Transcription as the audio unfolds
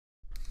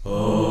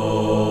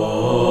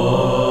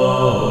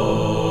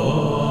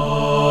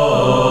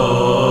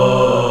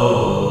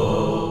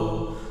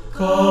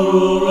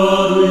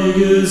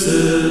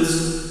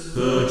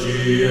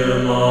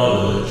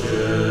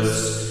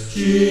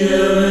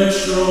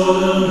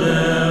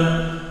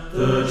extraordinaire,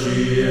 the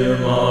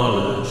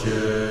gemologist.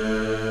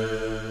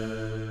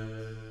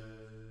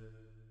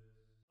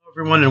 Hello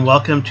everyone and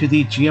welcome to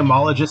the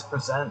Gemologist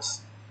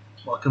Presents.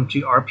 Welcome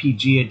to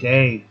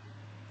RPGaDay.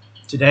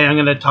 Today I'm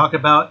going to talk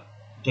about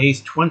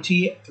days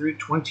 20 through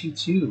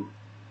 22.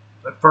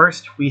 But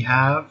first we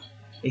have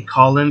a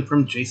call-in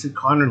from Jason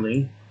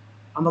Connerly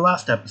on the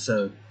last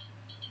episode.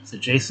 So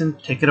Jason,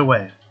 take it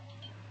away.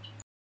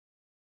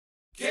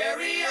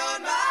 Carry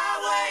on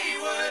my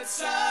wayward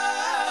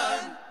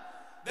son.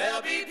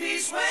 There'll be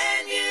peace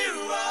when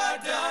you are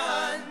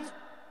done.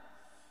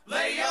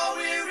 Lay your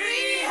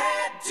weary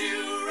head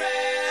to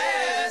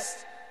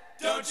rest.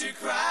 Don't you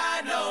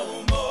cry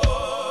no more.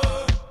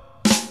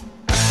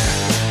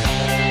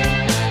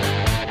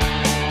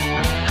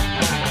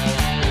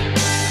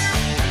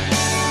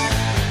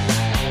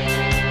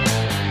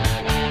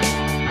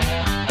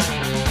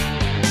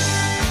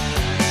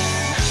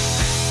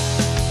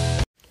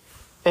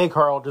 Hey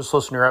Carl, just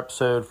listened to your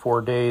episode for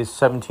days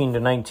 17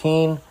 to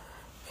 19,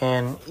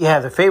 and yeah,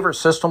 the favorite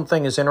system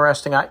thing is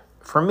interesting.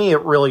 For me, it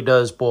really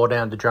does boil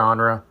down to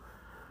genre,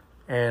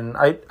 and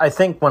I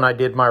think when I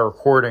did my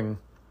recording,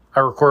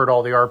 I recorded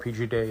all the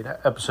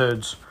RPGaDay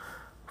episodes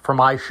for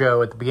my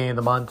show at the beginning of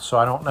the month, so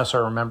I don't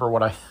necessarily remember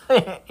what I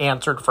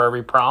answered for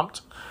every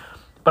prompt,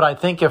 but I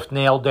think if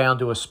nailed down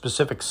to a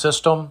specific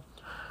system,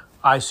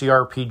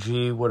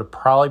 ICRPG would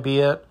probably be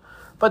it,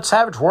 but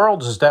Savage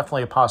Worlds is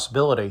definitely a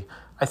possibility.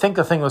 I think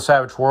the thing with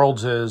Savage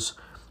Worlds is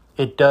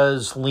it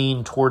does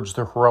lean towards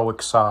the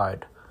heroic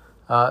side.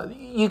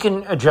 You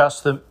can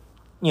adjust the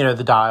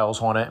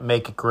dials on it and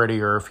make it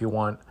grittier if you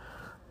want.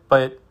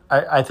 But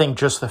I think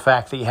just the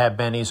fact that you have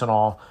bennies and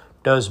all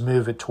does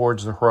move it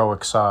towards the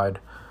heroic side.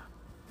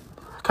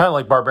 Kind of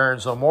like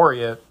Barbarians of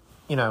Moria,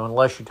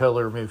 unless you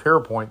totally remove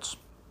hero points,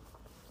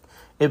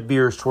 it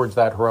veers towards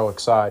that heroic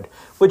side,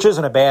 which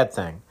isn't a bad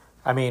thing.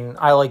 I mean,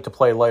 I like to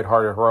play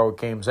lighthearted heroic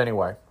games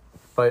anyway,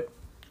 but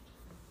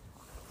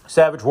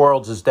Savage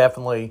Worlds is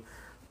definitely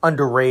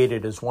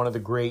underrated as one of the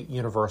great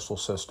universal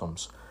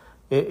systems.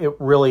 It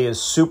really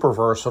is super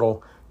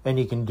versatile, and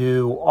you can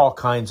do all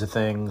kinds of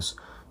things.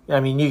 I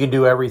mean, you can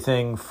do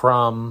everything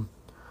from,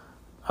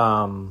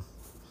 I'm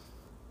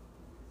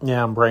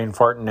brain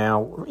farting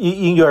now. You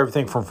can do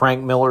everything from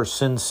Frank Miller's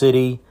Sin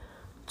City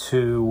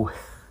to,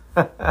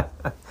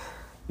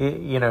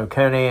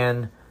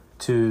 Conan,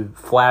 to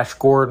Flash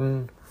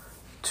Gordon,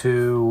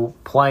 to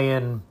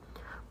playing.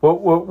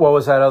 What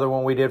was that other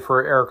one we did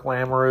for Eric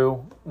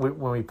Lamoureux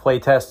when we play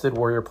tested,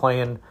 where you're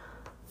playing,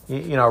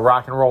 a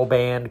rock and roll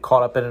band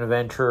caught up in an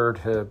adventure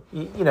to,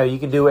 you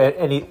can do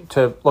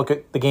to look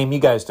at the game you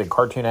guys did,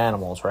 Cartoon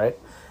Animals, right?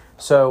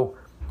 So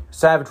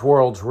Savage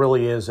Worlds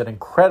really is an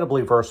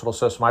incredibly versatile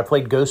system. I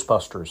played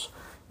Ghostbusters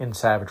in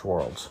Savage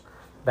Worlds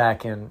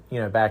back in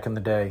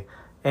the day,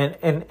 and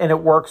it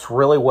works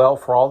really well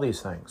for all these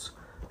things.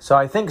 So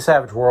I think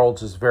Savage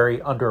Worlds is very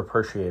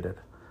underappreciated.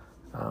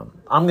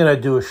 I'm going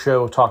to do a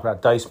show talk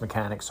about dice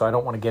mechanics, so I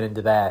don't want to get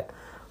into that.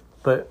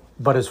 But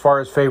as far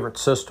as favorite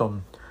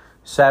system,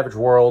 Savage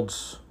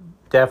Worlds,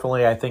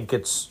 definitely I think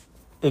it's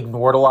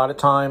ignored a lot of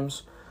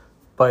times,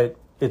 but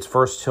its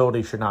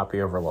versatility should not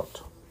be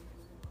overlooked.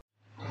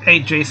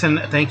 Hey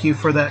Jason, thank you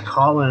for that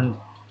call-in.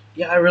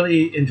 Yeah, I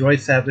really enjoy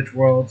Savage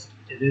Worlds.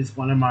 It is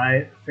one of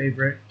my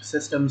favorite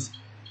systems.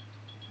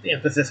 The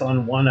emphasis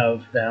on one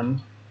of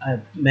them. I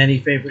have many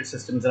favorite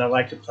systems that I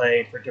like to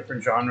play for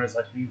different genres,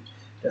 like we've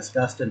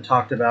discussed and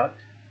talked about.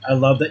 I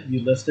love that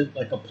you listed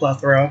like a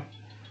plethora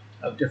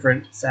of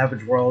different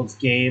Savage Worlds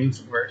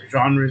games or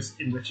genres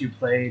in which you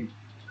played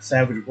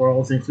Savage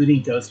Worlds,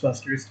 including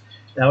Ghostbusters.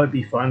 That would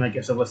be fun. I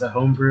guess it was a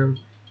homebrew.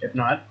 If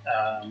not,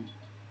 can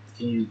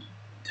you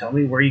tell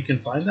me where you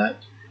can find that?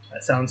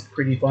 That sounds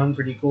pretty fun,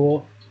 pretty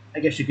cool. I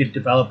guess you could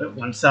develop it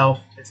oneself.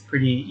 It's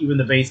even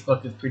the base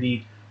book is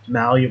pretty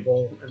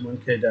malleable, and one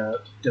could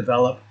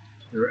develop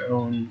their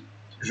own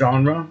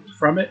genre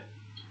from it.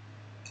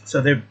 So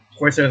of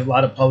course, there's a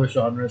lot of published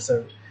genres,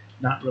 so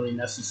not really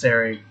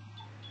necessary.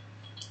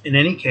 In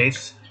any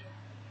case,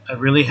 I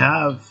really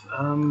have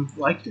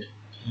liked it,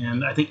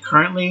 and I think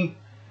currently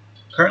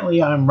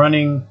I'm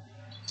running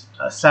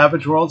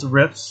Savage Worlds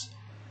Rifts,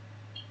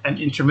 an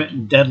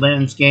intermittent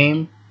Deadlands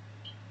game,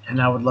 and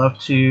I would love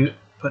to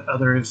put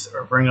others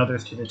or bring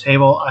others to the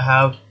table. I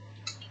have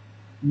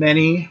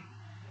many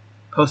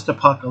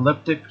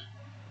post-apocalyptic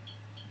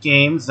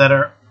games that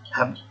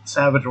have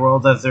Savage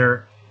Worlds as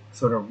their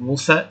sort of rule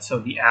set. So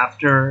the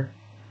After,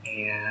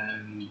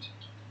 and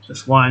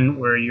this one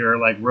where you're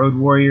like road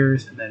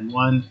warriors, and then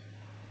one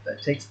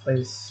that takes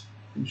place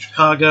in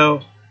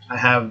Chicago. I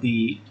have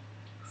the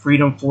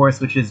Freedom Force,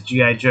 which is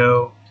G.I.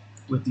 Joe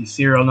with the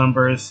serial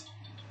numbers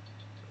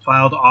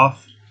filed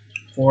off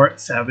for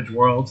Savage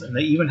Worlds, and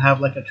they even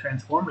have like a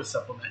Transformers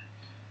supplement.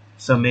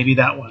 So maybe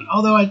that one.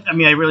 Although I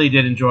really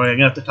did enjoy. I'm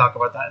gonna have to talk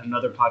about that in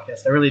another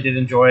podcast. I really did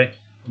enjoy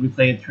when we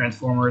played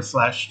Transformers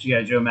 /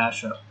 G.I. Joe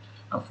mashup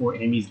for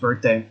Amy's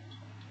birthday.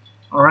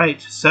 All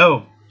right,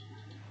 so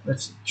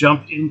let's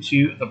jump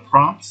into the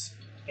prompts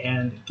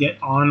and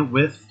get on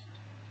with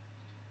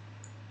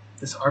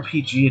this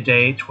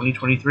RPGaDay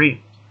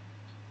 2023.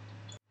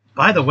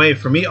 By the way,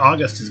 for me,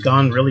 August has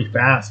gone really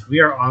fast. We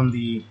are on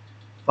the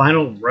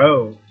final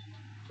row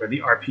for the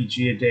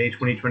RPGaDay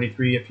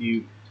 2023 if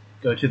you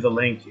go to the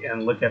link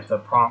and look at the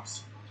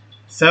prompts.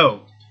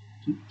 So,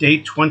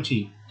 day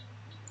 20.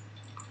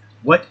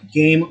 What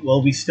game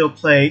will we still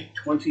play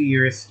 20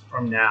 years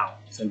from now?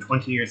 So in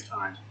 20 years'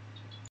 time.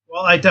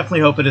 Well, I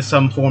definitely hope it is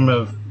some form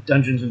of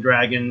Dungeons and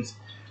Dragons,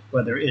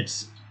 whether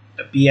it's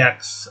a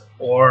BX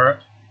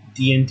or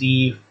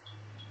D&D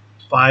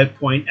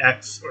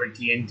 5.x or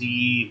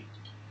D&D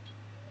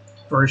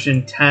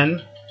version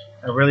 10.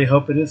 I really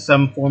hope it is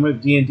some form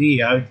of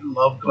D&D. I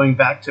love going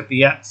back to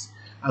BX.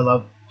 I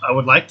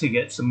would like to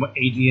get some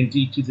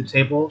AD&D to the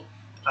table.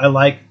 I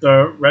like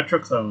the retro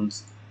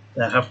clones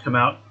that have come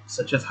out,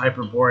 such as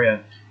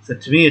Hyperborea. So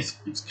to me,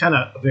 it's kind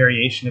of a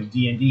variation of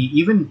D&D.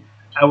 Even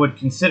I would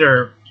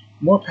consider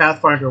more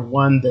Pathfinder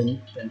 1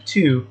 than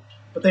 2,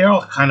 but they're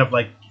all kind of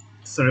like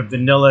sort of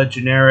vanilla,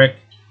 generic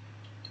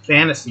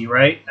fantasy,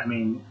 right? I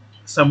mean,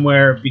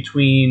 somewhere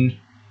between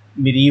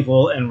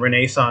medieval and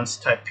Renaissance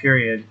type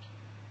period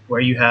where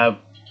you have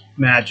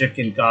magic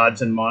and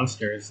gods and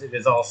monsters. It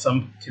is all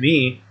to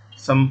me,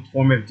 some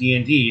form of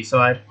D&D. So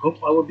I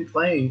hope I will be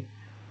playing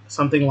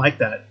something like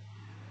that.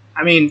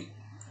 I mean,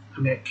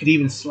 I could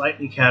even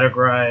slightly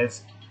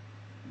categorize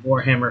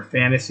Warhammer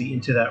Fantasy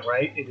into that,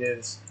 right? It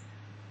is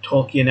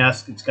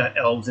Tolkien-esque. It's got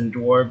elves and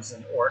dwarves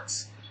and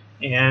orcs.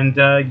 And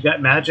you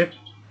got magic.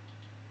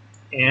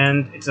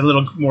 And it's a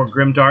little more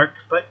grimdark.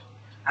 But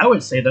I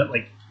would say that,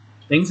 like,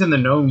 things in the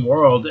known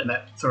world and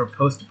that sort of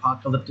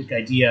post-apocalyptic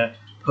idea,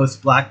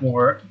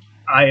 post-Blackmore,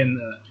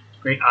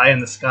 great eye in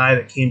the sky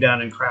that came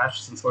down and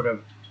crashed some sort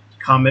of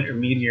comet or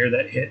meteor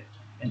that hit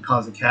and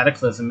caused a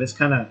cataclysm, is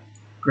kind of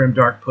grim,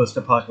 dark,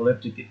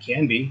 post-apocalyptic. It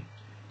can be.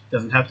 It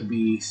doesn't have to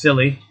be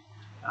silly.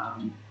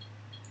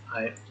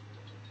 I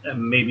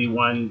am maybe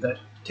one that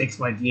takes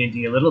my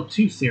D&D a little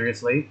too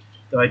seriously,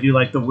 though I do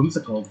like the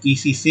whimsical.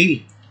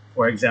 DCC,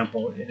 for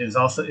example,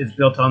 is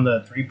built on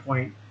the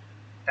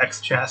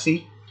 3.x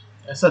chassis.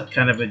 That's a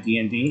kind of a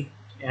D&D,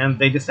 and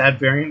they just add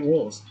variant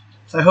rules.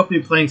 So I hope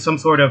you're playing some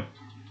sort of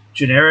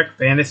generic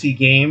fantasy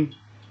game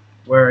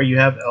where you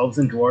have elves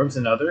and dwarves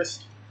and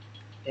others,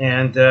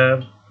 and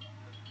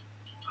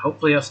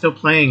hopefully I'm still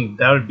playing.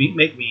 That would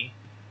make me,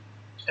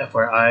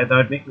 FYI, that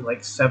would make me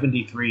like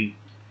 73.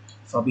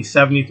 So I'll be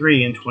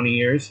 73 in 20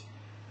 years.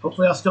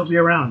 Hopefully I'll still be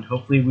around.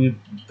 Hopefully we've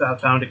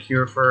found a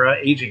cure for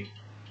aging.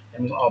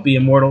 And I'll be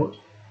immortal.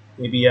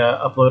 Maybe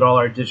upload all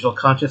our digital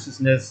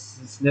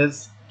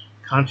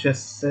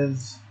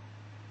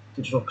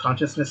digital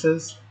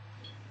consciousnesses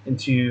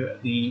into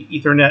the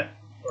Ethernet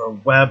or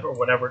web or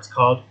whatever it's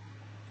called.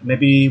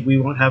 Maybe we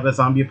won't have a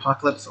zombie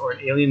apocalypse or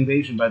an alien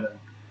invasion by then.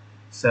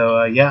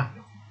 So yeah,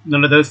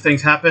 none of those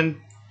things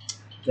happen,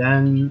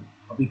 then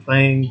I'll be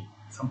playing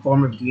some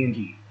form of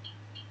D&D.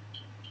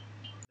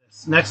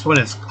 This next one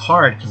is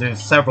hard because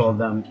there's several of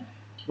them.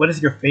 What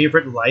is your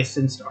favorite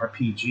licensed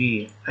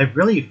RPG? I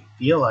really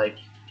feel like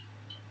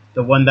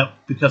the one that,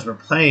 because we're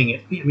playing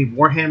it, I mean,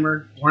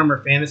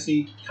 Warhammer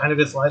Fantasy kind of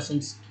is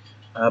licensed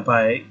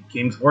by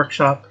Games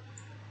Workshop.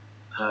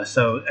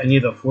 So any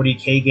of the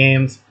 40K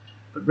games.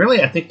 But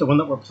really, I think the one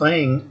that we're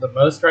playing the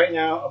most right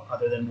now,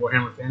 other than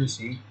Warhammer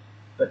Fantasy,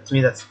 but to me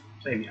that's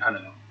maybe, I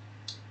don't know.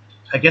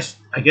 I guess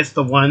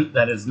the one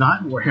that is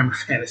not Warhammer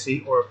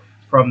Fantasy or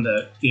from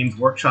the Games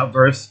Workshop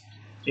verse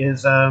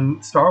is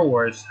Star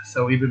Wars.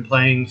 So we've been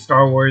playing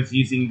Star Wars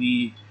using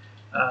the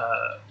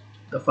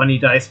Funny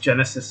Dice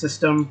Genesis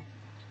system,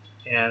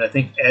 and I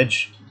think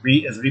Edge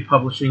is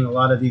republishing a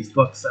lot of these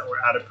books that were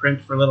out of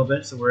print for a little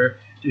bit. So we're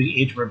doing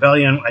Age of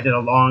Rebellion. I did a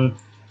long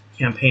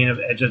campaign of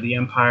Edge of the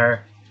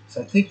Empire.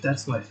 So I think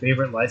that's my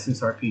favorite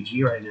licensed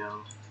RPG right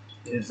now,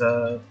 is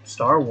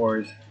Star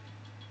Wars.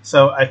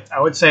 So I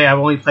would say I've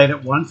only played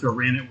it once or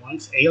ran it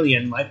once.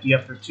 Alien might be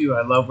up for 2.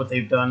 I love what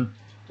they've done,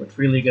 what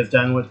Free League has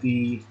done with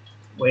the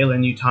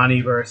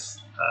Wayland-Yutani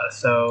verse.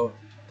 So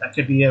that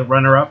could be a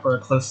runner-up or a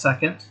close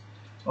second.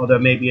 Although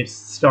maybe it's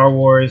Star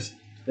Wars,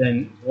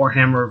 then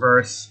Warhammer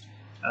verse,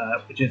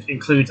 which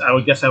includes, I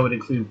would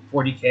include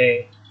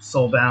 40K,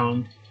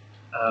 Soulbound,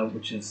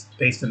 which is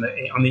based on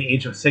the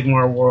Age of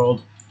Sigmar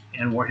world,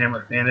 and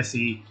Warhammer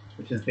Fantasy,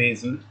 which is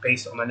based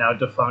on the now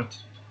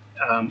defunct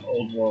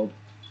Old World.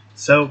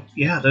 So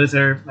yeah, those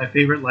are my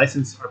favorite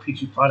licensed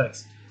RPG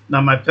products.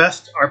 Now my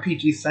best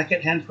RPG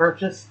secondhand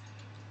purchase,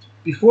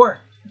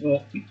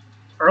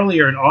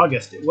 earlier in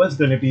August, it was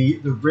going to be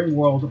the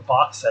RimWorld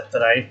box set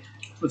that I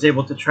was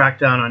able to track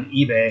down on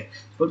eBay.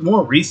 But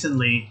more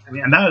recently,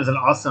 and that is an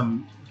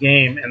awesome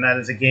game, and that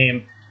is a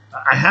game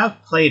I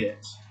have played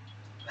it.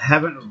 I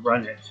haven't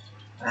run it.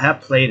 I have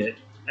played it,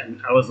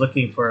 and I was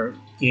looking for a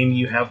game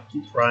you have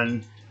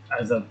run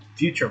as a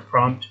future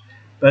prompt.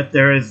 But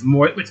there is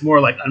more. It's more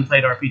like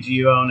unplayed RPG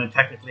you own, and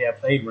technically I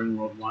played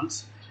RimWorld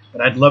once.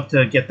 But I'd love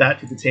to get that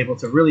to the table.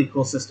 It's a really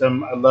cool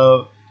system. I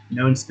love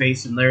Known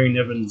Space and Larry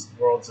Niven's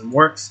Worlds and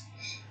Works.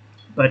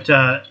 But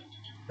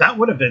that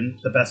would have been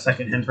the best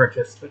secondhand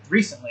purchase. But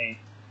recently,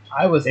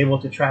 I was able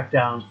to track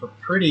down for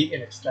pretty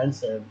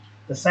inexpensive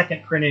the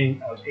second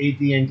printing of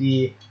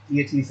AD&D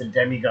Deities and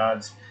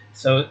Demigods.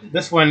 So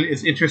this one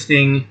is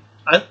interesting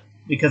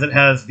because it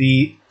has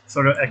the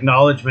sort of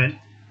acknowledgement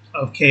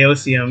of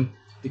Chaosium,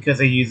 because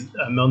they use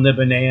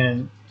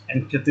Melnibonéan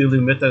and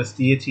Cthulhu Mythos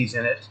deities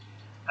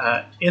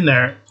in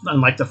there,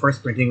 unlike the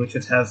first printing, which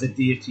just has the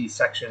deity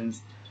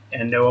sections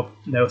and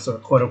no sort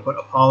of quote-unquote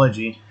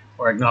apology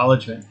or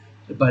acknowledgement.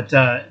 But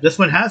this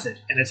one has it,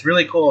 and it's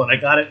really cool, and I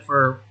got it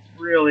for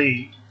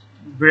really,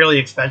 really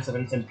expensive,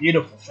 and it's in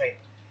beautiful shape.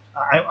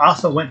 I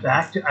also went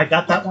back I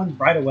got that one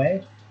right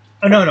away.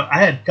 Oh, no, I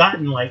had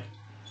gotten, like,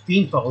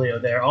 Fiend Folio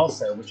there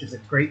also, which is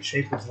in great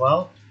shape as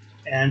well.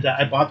 And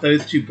I bought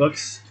those two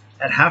books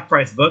at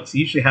half-price books.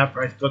 Usually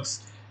half-price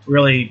books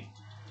really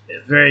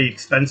very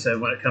expensive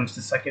when it comes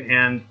to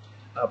secondhand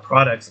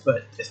products,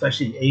 but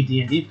especially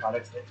AD&D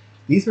products. But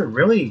these were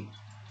really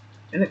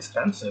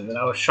inexpensive, and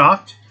I was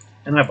shocked,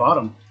 and I bought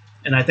them.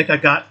 And I think I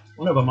got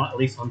one of them at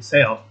least on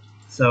sale,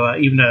 so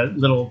even a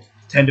little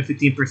 10 to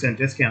 15%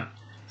 discount.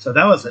 So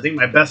that was, I think,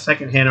 my best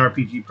secondhand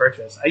RPG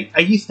purchase.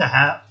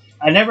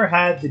 I never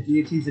had the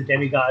Deities and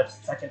Demigods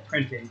second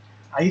printing.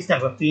 I used to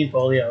have a Fiend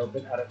Folio,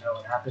 but I don't know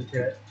what happened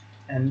to it.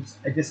 And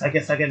I guess I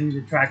need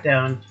to track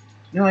down.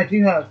 No, I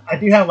do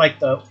have like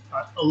the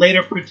a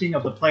later printing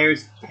of the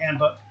Player's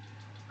Handbook.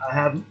 I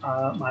have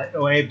my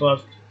OA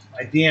book.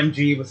 My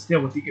DMG was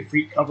still with the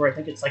Ifrit cover. I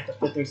think it's like the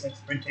 5th or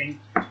 6th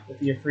printing with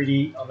the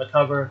Ifriti on the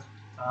cover.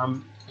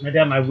 And I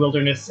did my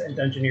Wilderness and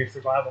Dungeoneer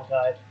Survival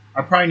Guide.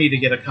 I probably need to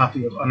get a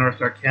copy of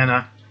Unearthed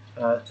Arcana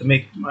to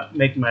make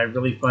my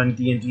really fun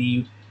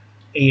D&D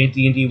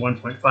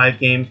 1.5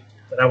 game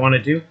that I want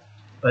to do.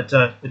 But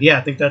yeah,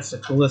 I think that's the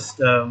coolest,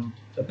 the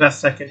best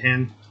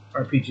secondhand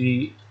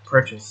RPG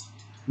purchase.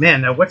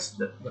 Man, now what's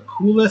the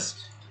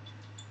coolest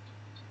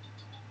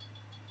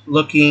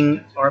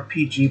looking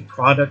RPG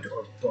product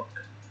or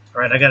book?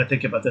 All right, I got to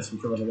think about this one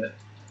for a little bit.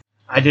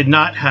 I did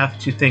not have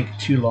to think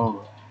too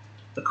long.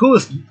 The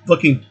coolest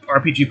looking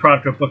RPG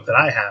product or book that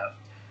I have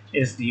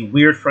is the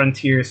Weird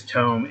Frontiers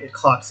tome. It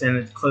clocks in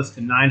at close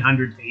to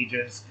 900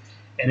 pages,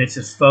 and it's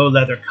this faux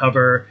leather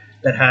cover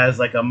that has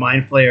like a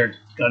Mind Flayer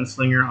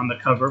gunslinger on the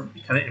cover,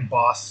 kind of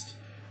embossed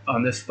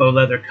on this faux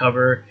leather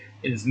cover.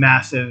 It is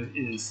massive.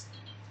 It's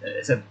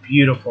a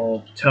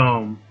beautiful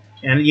tome.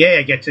 And yeah,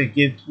 I get to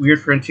give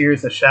Weird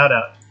Frontiers a shout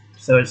out.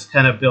 So it's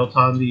kind of built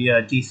on the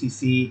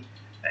DCC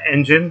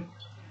engine,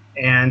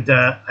 and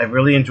I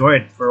really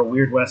enjoyed it for a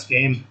Weird West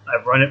game.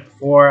 I've run it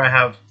before.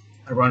 I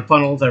run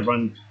funnels. I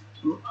run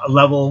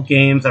level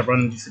games. I've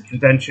run these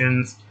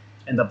conventions,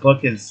 and the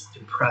book is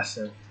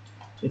impressive.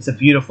 It's a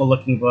beautiful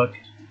looking book.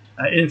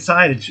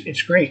 Inside,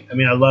 it's great. I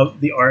mean, I love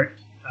the art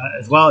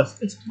as well.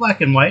 It's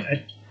black and white.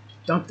 I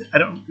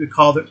don't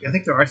recall that. I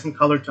think there are some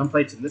colored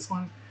templates in this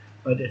one,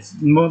 but it's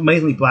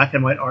mainly black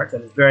and white art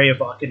that is very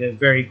evocative,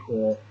 very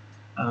cool.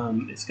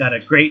 It's got a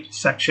great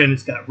section.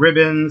 It's got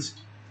ribbons.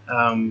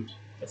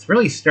 It's a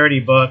really sturdy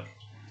book.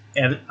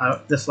 And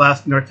this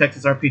last North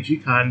Texas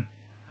RPG Con,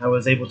 I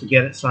was able to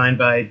get it signed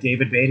by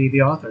David Beatty,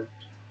 the author.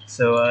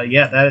 So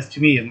yeah, that is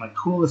to me my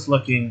coolest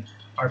looking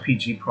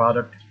RPG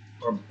product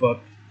or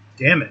book.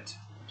 Damn it.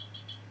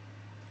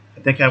 I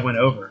think I went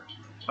over.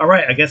 All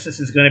right, I guess this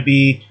is going to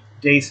be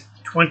days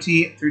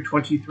 20 through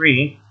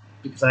 23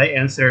 because I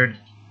answered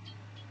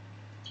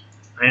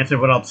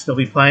what I'll still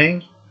be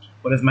playing,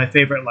 what is my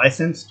favorite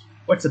license,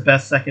 what's the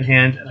best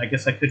secondhand, and I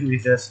guess I couldn't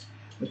resist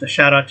with a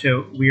shout out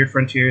to Weird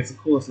Frontiers, the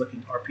coolest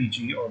looking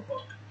RPG or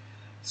book.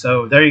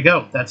 So there you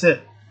go. That's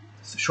it.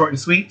 It's short and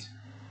sweet.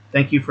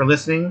 Thank you for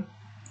listening.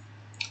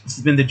 This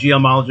has been the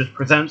GMologist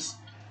Presents.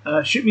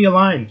 Shoot me a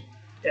line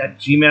at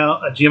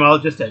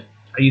Gmologist.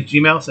 I use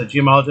Gmail, so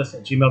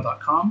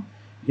gmologist@gmail.com.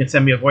 You can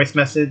send me a voice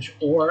message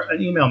or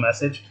an email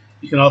message.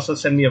 You can also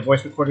send me a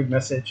voice recorded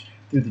message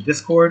through the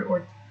Discord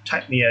or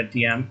type me a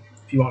DM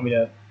if you want me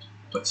to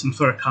put some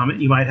sort of comment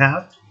you might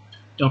have.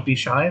 Don't be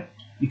shy.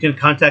 You can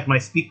contact my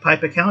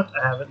SpeakPipe account.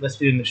 I have it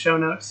listed in the show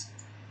notes.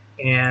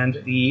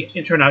 And the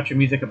intro and outro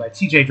music are by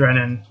TJ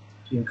Drennan,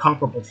 the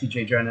incomparable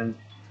TJ Drennan.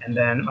 And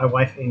then my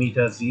wife Amy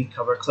does the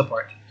cover clip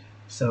art.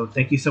 So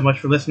thank you so much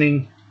for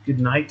listening. Good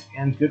night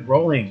and good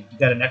rolling. You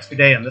got an extra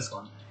day on this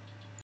one.